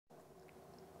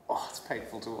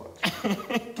hateful to watch.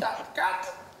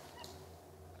 Cut!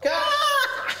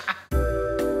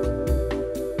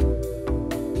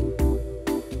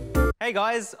 Hey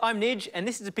guys, I'm Nidge, and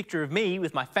this is a picture of me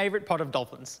with my favourite pot of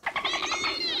dolphins.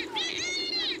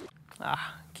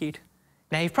 Ah, cute.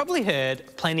 Now, you've probably heard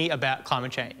plenty about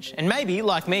climate change, and maybe,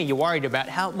 like me, you're worried about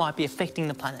how it might be affecting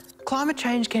the planet. Climate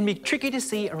change can be tricky to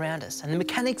see around us, and the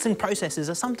mechanics and processes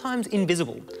are sometimes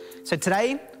invisible. So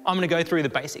today, I'm going to go through the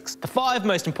basics, the 5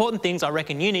 most important things I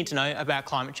reckon you need to know about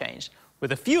climate change,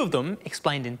 with a few of them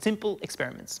explained in simple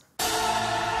experiments.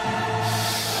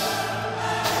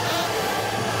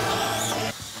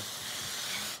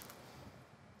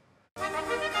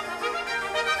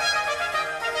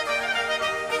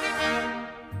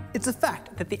 It's a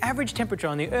fact that the average temperature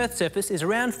on the Earth's surface is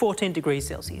around 14 degrees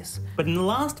Celsius. But in the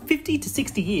last 50 to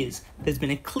 60 years, there's been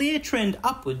a clear trend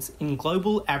upwards in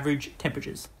global average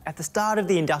temperatures. At the start of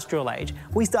the industrial age,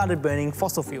 we started burning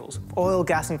fossil fuels, oil,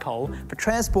 gas and coal, for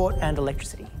transport and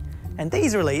electricity. And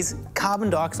these release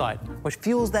carbon dioxide, which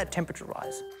fuels that temperature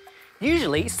rise.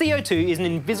 Usually, CO2 is an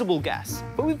invisible gas,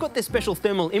 but we've got this special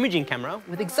thermal imaging camera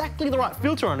with exactly the right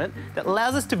filter on it that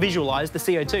allows us to visualise the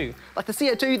CO2, like the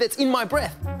CO2 that's in my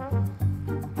breath.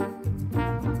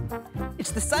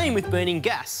 It's the same with burning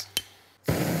gas.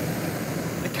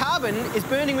 The carbon is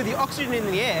burning with the oxygen in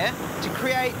the air to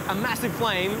create a massive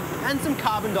flame and some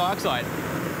carbon dioxide.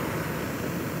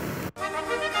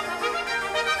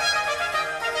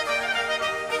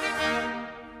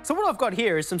 So what I've got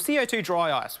here is some CO2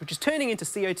 dry ice, which is turning into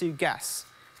CO2 gas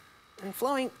and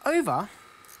flowing over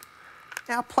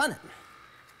our planet.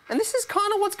 And this is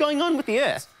kind of what's going on with the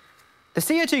Earth. The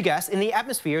CO2 gas in the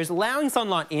atmosphere is allowing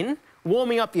sunlight in,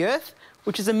 warming up the Earth,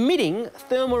 which is emitting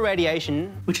thermal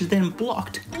radiation, which is then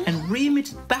blocked and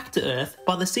re-emitted back to Earth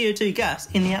by the CO2 gas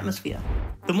in the atmosphere.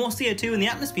 The more CO2 in the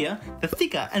atmosphere, the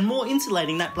thicker and more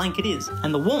insulating that blanket is,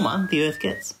 and the warmer the Earth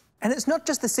gets. And it's not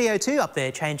just the CO2 up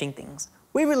there changing things.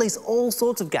 We release all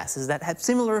sorts of gases that have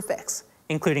similar effects,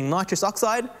 including nitrous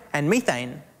oxide and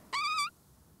methane.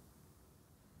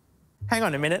 Hang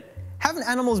on a minute. Haven't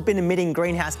animals been emitting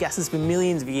greenhouse gases for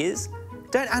millions of years?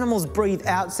 Don't animals breathe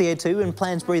out CO2 and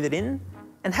plants breathe it in?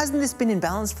 And hasn't this been in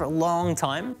balance for a long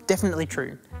time? Definitely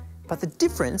true. But the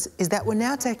difference is that we're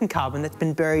now taking carbon that's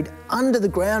been buried under the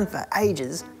ground for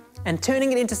ages and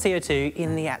turning it into CO2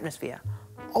 in the atmosphere,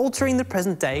 altering the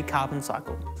present-day carbon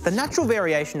cycle. The natural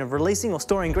variation of releasing or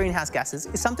storing greenhouse gases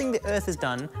is something the Earth has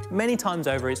done many times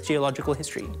over its geological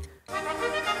history.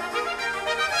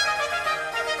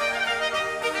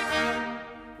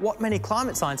 What many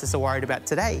climate scientists are worried about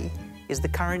today is the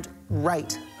current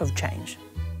rate of change.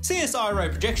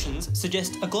 CSIRO projections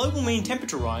suggest a global mean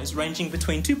temperature rise ranging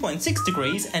between 2.6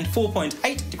 degrees and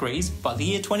 4.8 degrees by the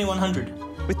year 2100.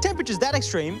 With temperatures that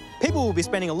extreme, people will be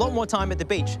spending a lot more time at the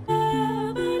beach.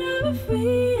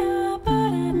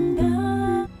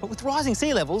 But with rising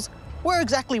sea levels, where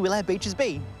exactly will our beaches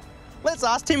be? Let's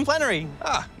ask Tim Flannery.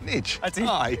 Ah, Nidge. That's it.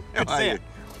 Hi, how are you?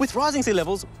 With rising sea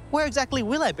levels, where exactly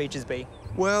will our beaches be?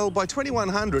 Well, by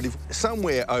 2100,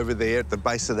 somewhere over there at the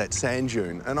base of that sand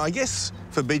dune. And I guess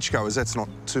for beachgoers, that's not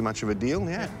too much of a deal,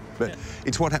 yeah. But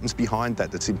it's what happens behind that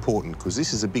that's important, because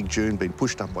this is a big dune being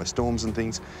pushed up by storms and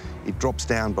things. It drops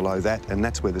down below that, and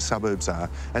that's where the suburbs are.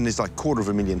 And there's like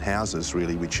 250,000 houses,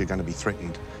 really, which are going to be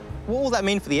threatened. What will that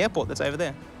mean for the airport that's over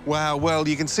there? Wow, well,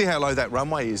 you can see how low that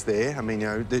runway is there. I mean, you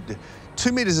know,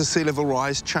 2 metres of sea level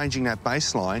rise, changing that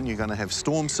baseline, you're going to have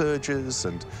storm surges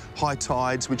and high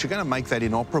tides, which are going to make that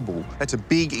inoperable. That's a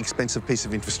big, expensive piece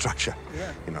of infrastructure,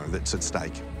 you know, that's at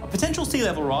stake. A potential sea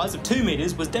level rise of 2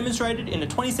 metres was demonstrated in a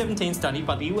 2017 study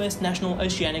by the US National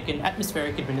Oceanic and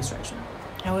Atmospheric Administration.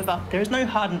 However, there is no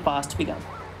hard and fast figure.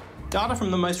 Data from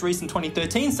the most recent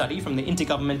 2013 study from the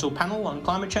Intergovernmental Panel on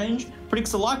Climate Change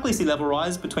predicts a likely sea level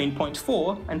rise between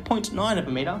 0.4 and 0.9 of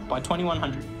a metre by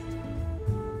 2100.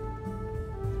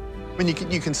 I mean,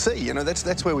 you can see, you know,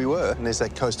 that's where we were, and there's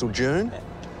that coastal dune,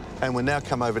 and we're now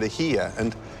come over to here,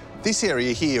 and this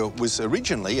area here was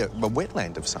originally a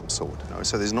wetland of some sort, you know,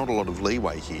 so there's not a lot of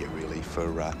leeway here, really, for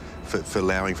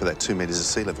allowing for that 2 metres of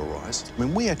sea level rise. I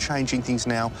mean, we are changing things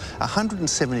now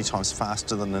 170 times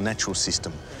faster than the natural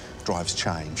system drives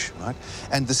change, right?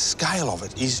 And the scale of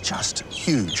it is just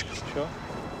huge. Sure.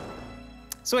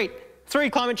 Sweet. 3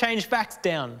 climate change facts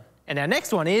down. And our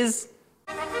next one is...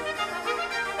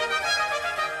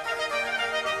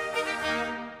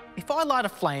 If I light a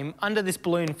flame under this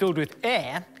balloon filled with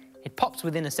air, it pops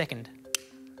within a second.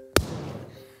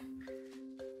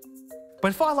 But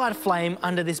if I light a flame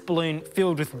under this balloon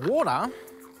filled with water,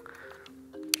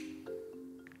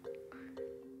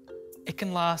 it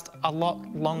can last a lot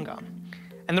longer.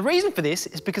 And the reason for this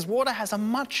is because water has a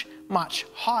much, much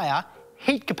higher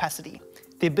heat capacity,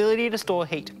 the ability to store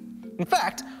heat. In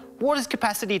fact, water's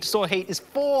capacity to store heat is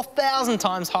 4,000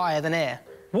 times higher than air.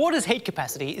 Water's heat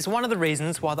capacity is one of the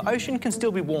reasons why the ocean can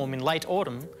still be warm in late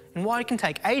autumn and why it can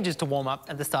take ages to warm up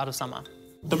at the start of summer.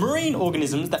 The marine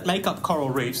organisms that make up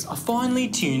coral reefs are finely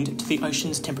tuned to the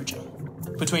ocean's temperature.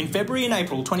 Between February and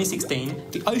April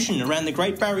 2016, the ocean around the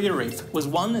Great Barrier Reef was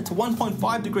 1 to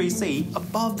 1.5 degrees C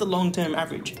above the long-term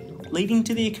average, leading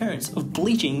to the occurrence of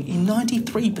bleaching in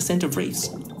 93% of reefs.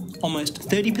 Almost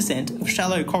 30% of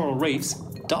shallow coral reefs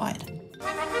died.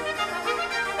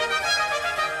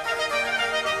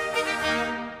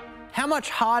 How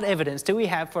much hard evidence do we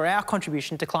have for our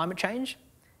contribution to climate change?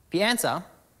 The answer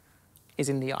is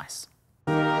in the ice.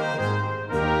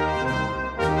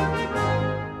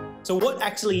 So what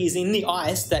actually is in the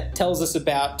ice that tells us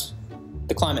about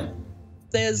the climate?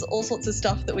 There's all sorts of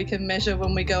stuff that we can measure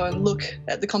when we go and look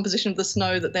at the composition of the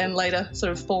snow that then later sort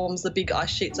of forms the big ice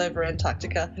sheets over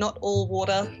Antarctica. Not all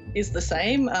water is the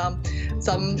same.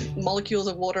 Some molecules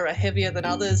of water are heavier than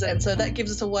others, and so that gives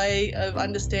us a way of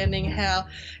understanding how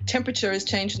temperature has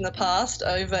changed in the past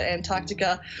over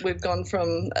Antarctica. We've gone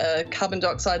from a carbon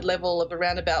dioxide level of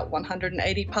around about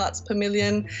 180 parts per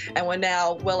million, and we're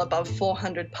now well above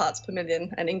 400 parts per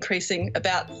million and increasing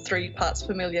about 3 parts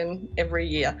per million every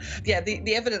year. Yeah,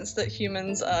 the evidence that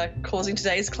humans are causing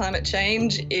today's climate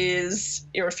change is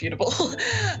irrefutable.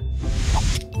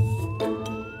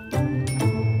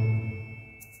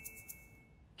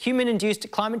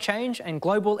 Human-induced climate change and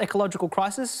global ecological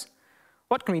crisis.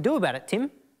 What can we do about it,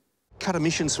 Tim? Cut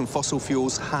emissions from fossil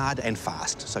fuels hard and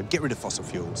fast, so get rid of fossil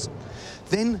fuels.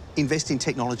 Then invest in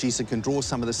technologies that can draw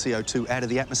some of the CO2 out of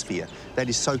the atmosphere. That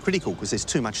is so critical because there's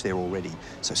too much there already.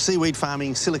 So seaweed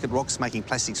farming, silicate rocks making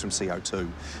plastics from CO2.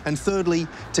 And thirdly,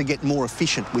 to get more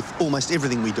efficient with almost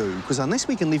everything we do, because unless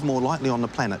we can live more lightly on the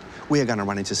planet, we are going to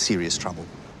run into serious trouble.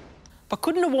 But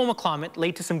couldn't a warmer climate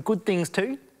lead to some good things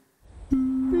too?